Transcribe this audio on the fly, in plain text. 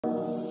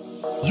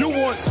You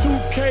want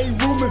 2K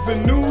rumors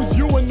and news,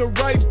 you in the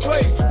right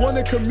place. Want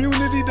a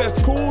community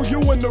that's cool, you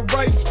in the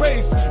right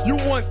space. You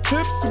want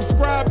tips,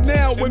 subscribe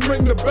now and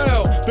ring the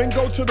bell. Then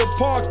go to the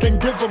park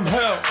and give them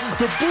hell.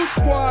 The Boot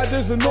Squad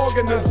is an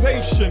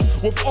organization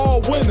with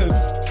all winners.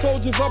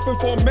 Soldiers up in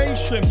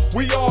formation,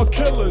 we all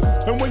killers.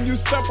 And when you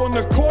step on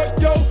the court,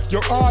 yo,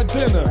 you're our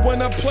dinner.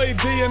 When I play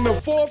D in the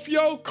fourth,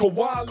 yo,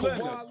 Kawhi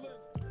Leonard.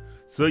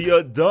 So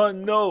you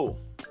don't know.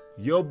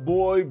 Your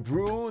boy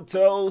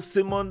Brutal,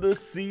 him on the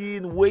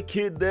scene,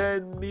 wicked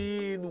and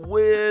mean,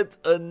 with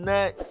a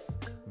next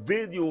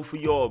video for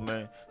y'all,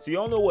 man. So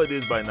y'all know what it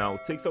is by now.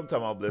 Take some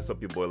time out, bless up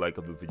your boy, like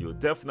up the video.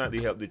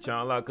 Definitely help the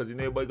channel out, because you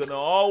know everybody gonna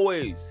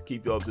always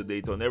keep you up to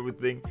date on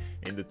everything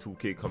in the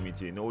 2K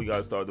community. You know we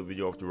gotta start the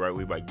video off the right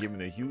way by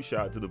giving a huge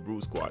shout out to the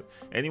Brew Squad.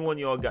 Anyone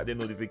y'all got their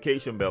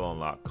notification bell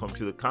unlocked, come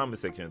to the comment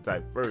section and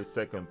type first,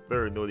 second,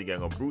 third, know the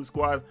gang on Brew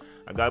Squad.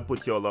 I gotta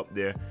put y'all up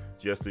there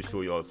just to show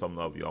y'all some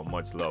love, y'all.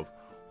 Much love,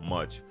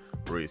 much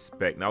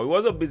respect. Now, it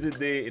was a busy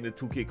day in the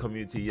 2K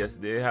community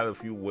yesterday. They had a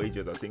few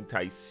wagers. I think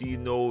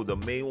Ticino, the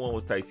main one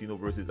was Ticino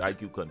versus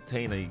IQ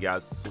Container. He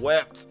got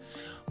swept,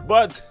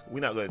 but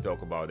we're not going to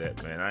talk about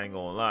that, man. I ain't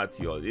gonna lie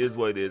to y'all. It is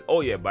what it is.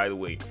 Oh yeah, by the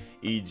way,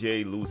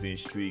 EJ losing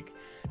streak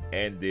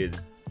ended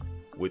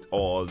with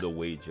all the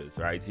wagers,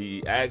 right?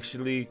 He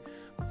actually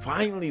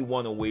finally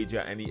won a wager,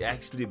 and he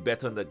actually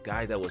bet on the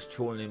guy that was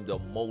throwing him the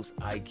most.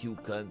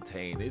 IQ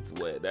Contain. It's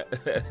weird.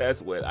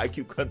 That's weird.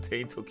 IQ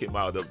Contain took him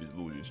out of his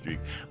losing streak.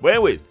 But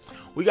anyways,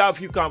 we got a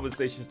few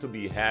conversations to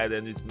be had,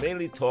 and it's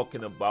mainly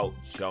talking about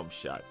jump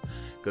shots,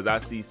 because I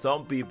see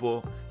some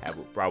people have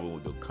a problem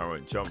with the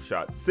current jump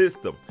shot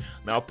system.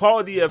 Now,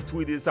 Paul DF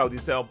tweeted this out. He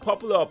said,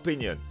 unpopular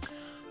opinion,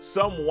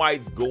 some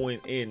whites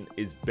going in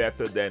is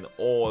better than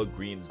all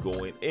greens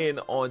going in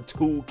on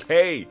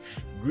 2K.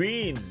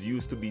 Greens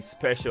used to be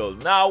special.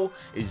 Now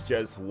it's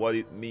just what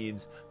it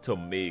means to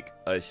make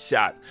a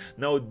shot.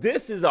 Now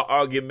this is an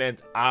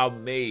argument I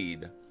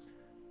made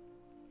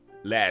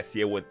last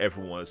year when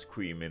everyone was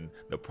screaming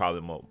the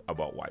problem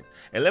about whites.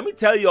 And let me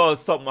tell y'all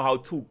something how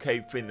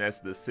 2K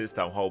finessed the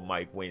system, how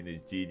Mike Wayne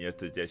is genius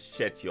to just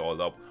shut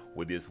y'all up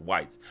with his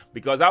whites.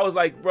 Because I was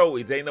like, bro,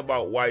 it ain't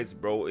about whites,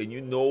 bro. And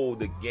you know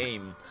the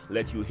game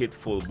let you hit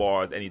full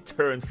bars, and he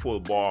turned full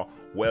bar,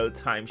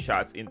 well-timed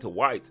shots into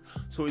whites.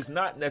 So it's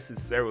not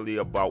necessarily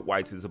about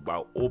whites, it's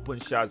about open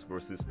shots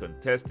versus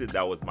contested.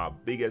 That was my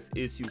biggest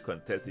issue,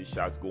 contested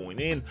shots going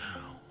in.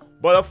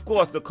 But of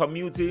course, the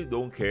community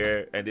don't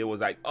care, and they was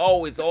like,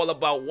 oh, it's all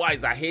about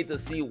whites. I hate to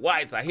see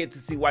whites. I hate to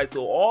see whites.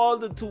 So all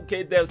the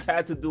 2K devs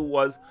had to do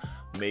was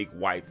make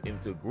whites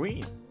into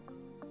green.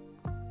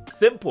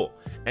 Simple.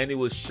 And it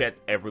will shut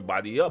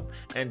everybody up.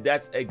 And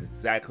that's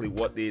exactly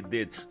what they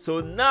did.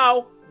 So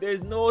now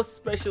there's no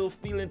special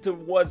feeling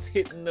towards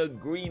hitting a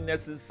green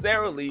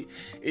necessarily.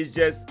 It's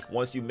just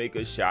once you make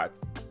a shot,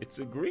 it's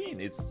a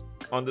green. It's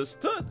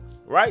understood,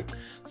 right?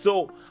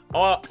 So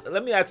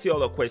let me ask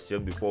y'all a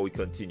question before we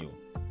continue.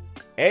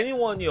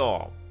 Anyone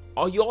y'all,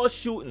 are y'all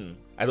shooting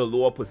at a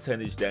lower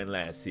percentage than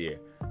last year?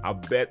 I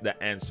bet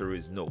the answer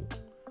is no.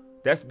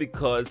 That's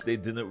because they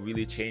didn't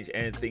really change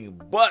anything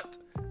but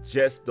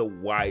just the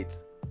white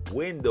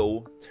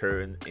window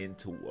turned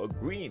into a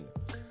green.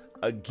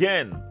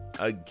 Again,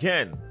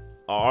 an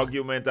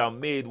argument I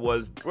made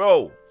was,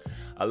 bro,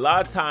 a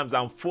lot of times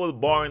I'm full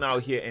barring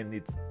out here and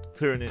it's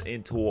turning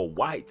into a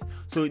white.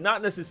 So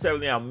not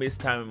necessarily I'm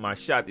mistiming my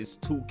shot. It's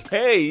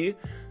 2K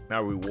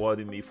now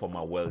rewarding me for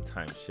my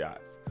well-timed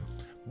shots.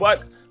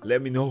 But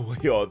let me know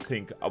what y'all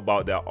think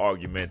about that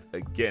argument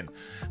again.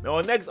 Now,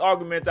 our next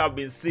argument I've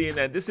been seeing,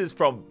 and this is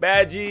from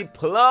Badgie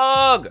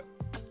Plug.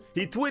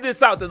 He tweeted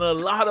this out, and a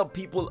lot of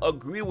people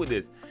agree with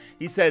this.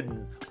 He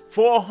said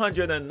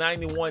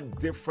 491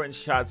 different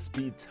shot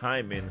speed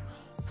timing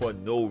for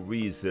no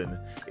reason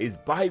is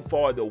by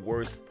far the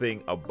worst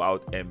thing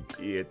about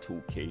NBA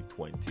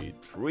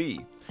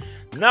 2K23.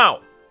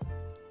 Now,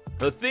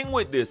 the thing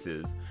with this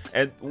is,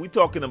 and we're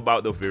talking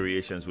about the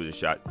variations with the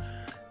shot.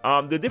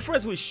 The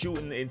difference with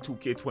shooting in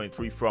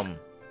 2K23 from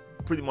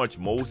pretty much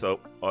most of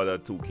other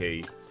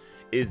 2K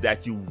is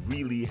that you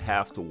really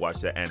have to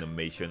watch the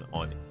animation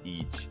on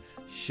each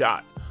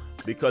shot,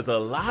 because a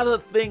lot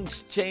of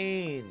things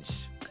change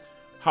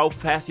how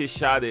fast your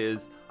shot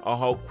is or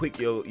how quick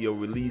your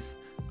release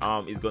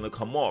is going to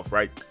come off,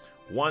 right?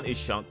 One is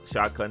shot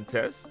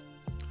contest.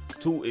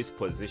 Two is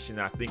position.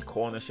 I think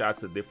corner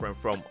shots are different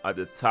from at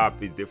the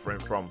top, is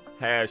different from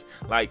hash.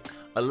 Like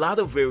a lot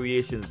of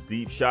variations.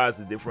 Deep shots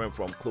are different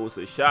from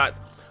closer shots.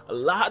 A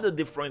lot of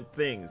different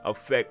things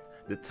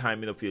affect the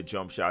timing of your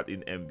jump shot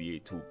in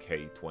NBA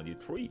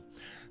 2K23.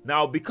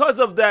 Now, because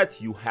of that,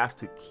 you have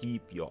to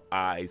keep your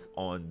eyes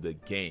on the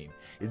game.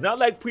 It's not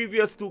like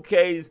previous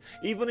 2Ks.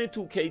 Even in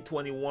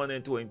 2K21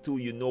 and 22,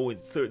 you know in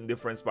certain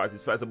different spots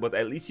it's faster, but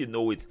at least you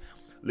know it's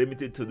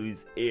limited to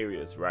these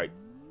areas, right?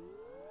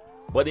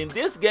 But in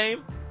this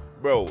game,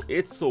 bro,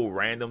 it's so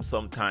random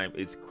sometimes.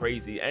 It's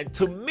crazy. And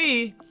to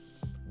me,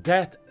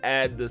 that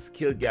add the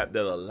skill gap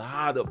that a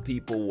lot of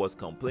people was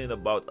complaining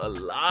about, a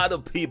lot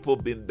of people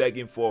been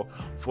begging for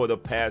the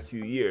past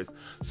few years.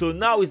 So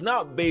now it's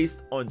not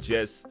based on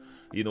just,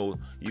 you know,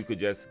 you could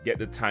just get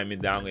the timing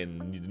down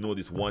and you know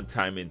this one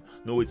timing.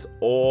 No, it's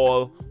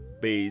all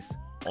based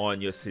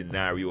on your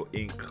scenario,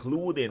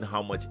 including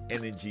how much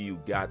energy you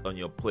got on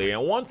your player.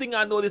 And one thing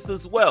I noticed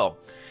as well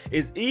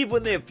is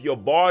even if your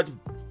bar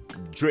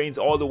drains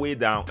all the way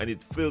down and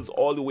it fills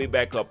all the way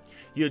back up,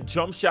 your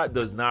jump shot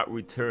does not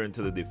return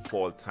to the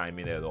default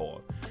timing at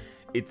all.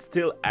 It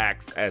still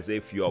acts as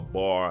if your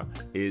bar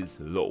is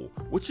low,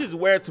 which is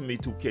weird to me,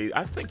 2K.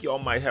 I think y'all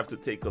might have to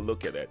take a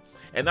look at it.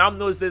 And I've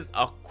noticed this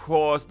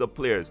across the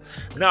players.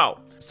 Now,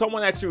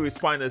 someone actually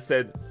responded and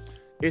said,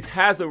 it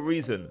has a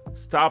reason.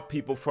 Stop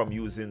people from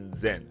using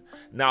Zen.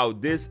 Now,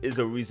 this is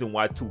a reason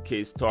why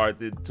 2K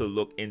started to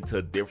look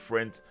into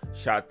different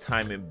shot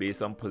timing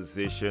based on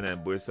position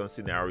and based on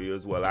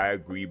scenarios. Well, I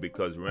agree,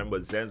 because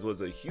remember, Zen's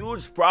was a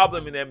huge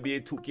problem in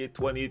NBA 2K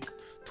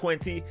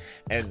 2020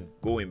 and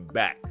going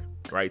back,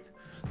 right?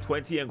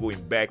 20 and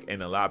going back,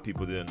 and a lot of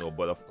people didn't know.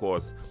 But of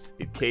course,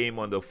 it came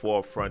on the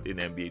forefront in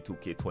NBA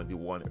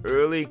 2K21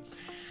 early,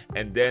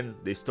 and then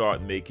they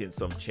start making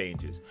some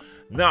changes.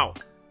 Now,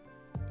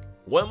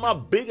 one of my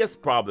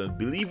biggest problems,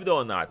 believe it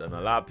or not, and a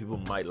lot of people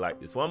might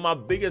like this, one of my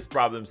biggest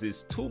problems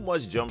is too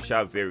much jump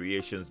shot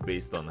variations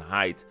based on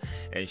height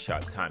and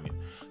shot timing.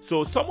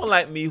 So someone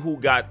like me who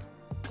got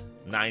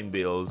 9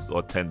 bills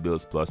or 10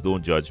 bills plus,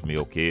 don't judge me,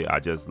 okay? I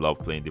just love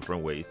playing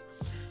different ways.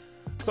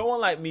 Someone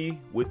like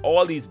me with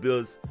all these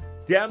bills,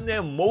 damn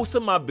near most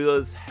of my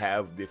bills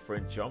have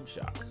different jump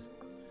shots.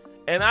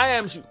 And I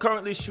am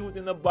currently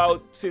shooting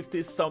about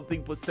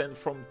 50-something%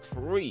 from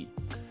 3.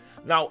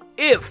 Now,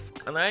 if,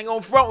 and I ain't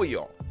gonna front with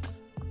y'all,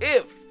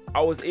 if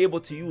I was able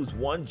to use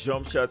one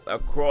jump shots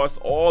across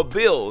all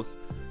bills,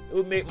 it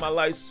would make my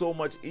life so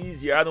much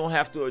easier. I don't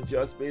have to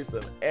adjust based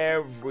on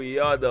every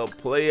other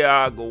player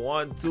I go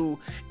on to.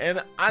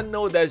 And I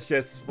know that's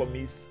just for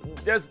me,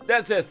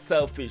 that's just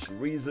selfish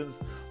reasons,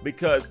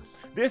 because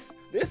this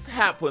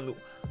happened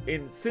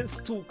since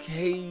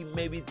 2K,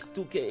 maybe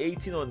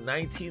 2K18 or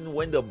 19,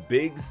 when the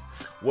bigs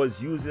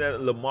was using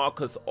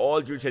LaMarcus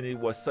Aldridge and it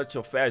was such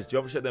a fast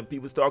jump shot, and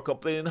people start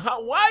complaining,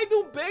 why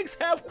do bigs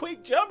have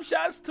quick jump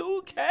shots,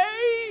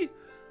 2K?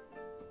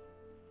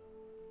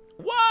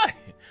 Why?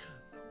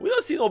 We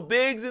don't see no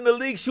bigs in the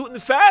league shooting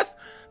fast.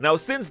 Now,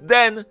 since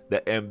then,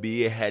 the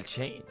NBA had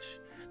changed.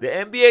 The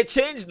NBA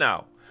changed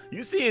now.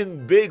 You're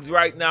seeing bigs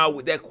right now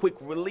with that quick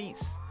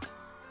release.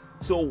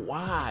 So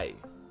why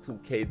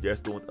 2K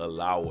just don't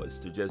allow us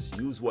to just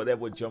use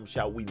whatever jump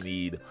shot we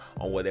need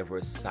on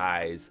whatever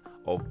size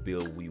of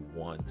build we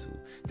want to,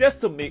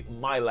 just to make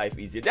my life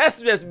easier?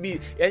 That's just me.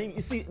 And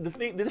you see, the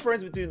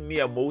difference between me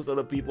and most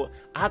other people,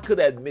 I could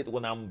admit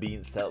when I'm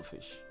being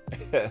selfish.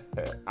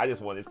 I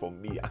just want it for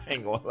me. I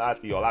ain't gonna lie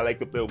to y'all. I like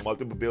to play with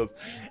multiple builds,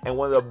 and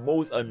one of the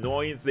most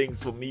annoying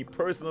things for me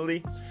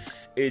personally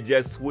is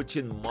just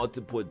switching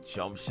multiple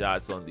jump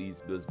shots on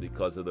these builds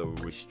because of the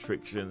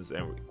restrictions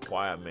and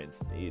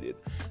requirements needed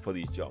for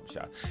these jump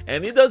shots.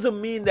 And it doesn't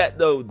mean that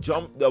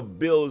the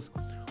builds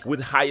with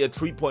higher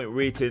 3-point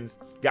ratings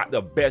got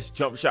the best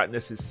jump shot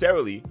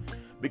necessarily,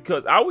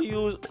 because I would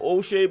use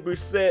O'Shea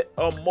Brissett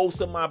on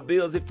most of my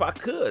builds if I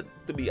could,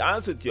 to be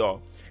honest with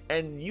y'all.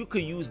 And you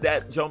could use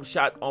that jump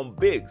shot on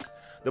bigs.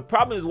 The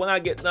problem is when I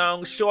get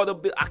down short a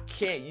bit, I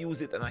can't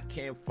use it and I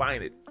can't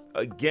find it.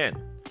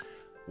 Again,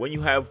 when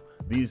you have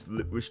these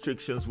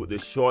restrictions with the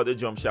shorter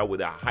jump shot with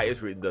the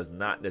highest rating, does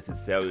not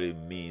necessarily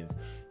mean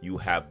you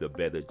have the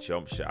better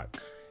jump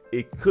shot.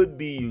 It could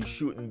be you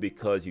shooting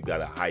because you got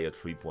a higher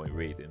 3-point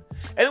rating.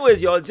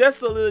 Anyways, y'all,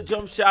 just a little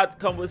jump shot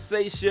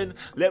conversation.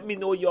 Let me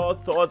know your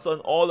thoughts on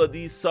all of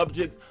these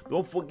subjects.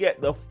 Don't forget,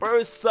 the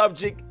first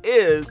subject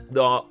is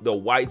the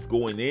whites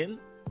going in.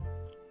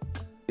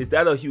 Is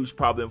that a huge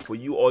problem for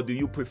you, or do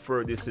you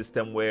prefer this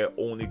system where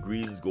only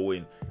greens go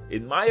in?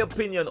 In my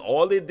opinion,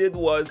 all they did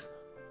was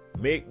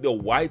make the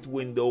white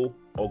window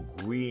a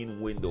green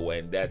window,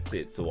 and that's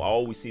it. So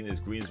all we've seen is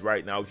greens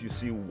right now. If you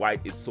see white,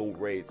 it's so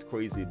rare, it's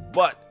crazy.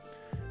 But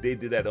they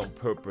did that on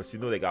purpose. You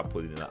know, they got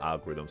put in the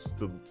algorithm.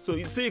 So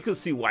you can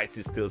see whites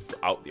is still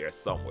out there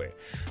somewhere.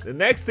 The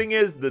next thing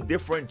is the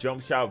different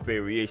jump shot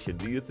variation.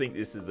 Do you think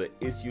this is an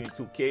issue in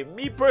 2K?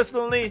 Me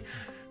personally,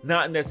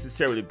 not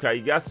necessarily, because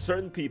you got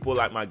certain people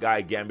like my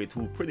guy Gambit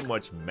who pretty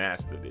much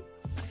mastered it.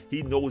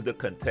 He knows the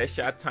contest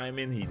shot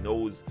timing, he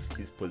knows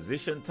his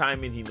position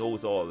timing, he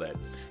knows all that.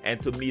 And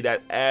to me,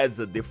 that adds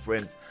a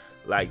different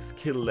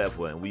skill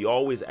level, and we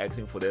always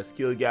asking for their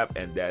skill gap,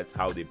 and that's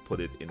how they put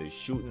it in the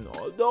shooting.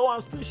 Although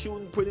I'm still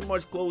shooting pretty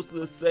much close to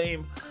the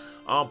same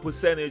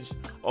percentage,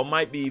 or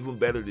might be even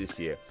better this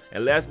year.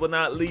 And last but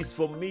not least,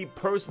 for me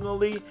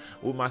personally,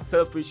 with my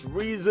selfish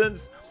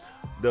reasons,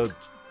 the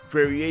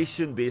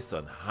variation based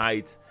on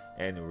height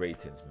and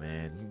ratings,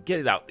 man. Get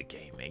it out the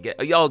game, man.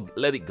 Y'all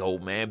let it go,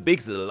 man.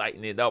 Bigs are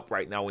lighting it up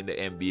right now in the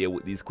NBA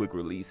with these quick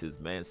releases,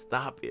 man.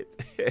 Stop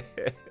it.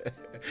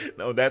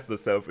 No, that's the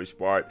selfish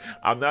part.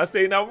 I'm not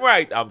saying I'm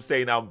right. I'm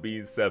saying I'm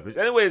being selfish.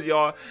 Anyways,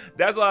 y'all,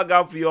 that's all I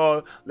got for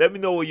y'all. Let me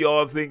know what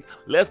y'all think.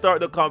 Let's start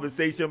the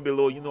conversation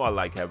below. You know I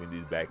like having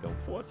these back and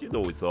forth. You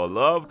know it's all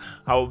love.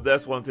 I hope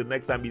that's one. Till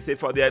next time, be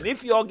safe out there. And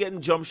if y'all getting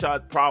jump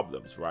shot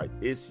problems, right,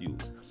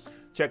 issues,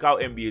 check out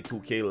NBA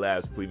 2K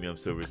Labs premium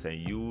service and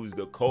use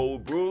the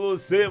code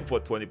BrutalSim for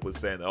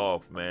 20%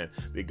 off, man.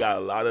 They got a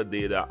lot of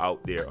data out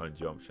there on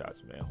jump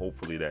shots, man.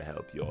 Hopefully that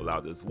helped y'all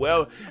out as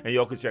well. And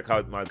y'all can check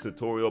out my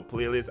tutorial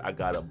playlist. I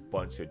got a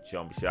bunch of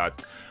jump shots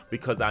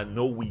because I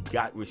know we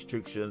got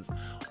restrictions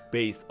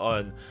based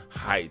on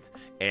height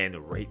and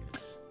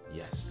ratings.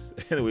 Yes.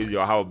 Anyways,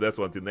 y'all, have a blessed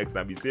one. Till next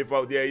time, be safe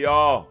out there,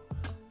 y'all.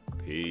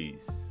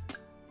 Peace.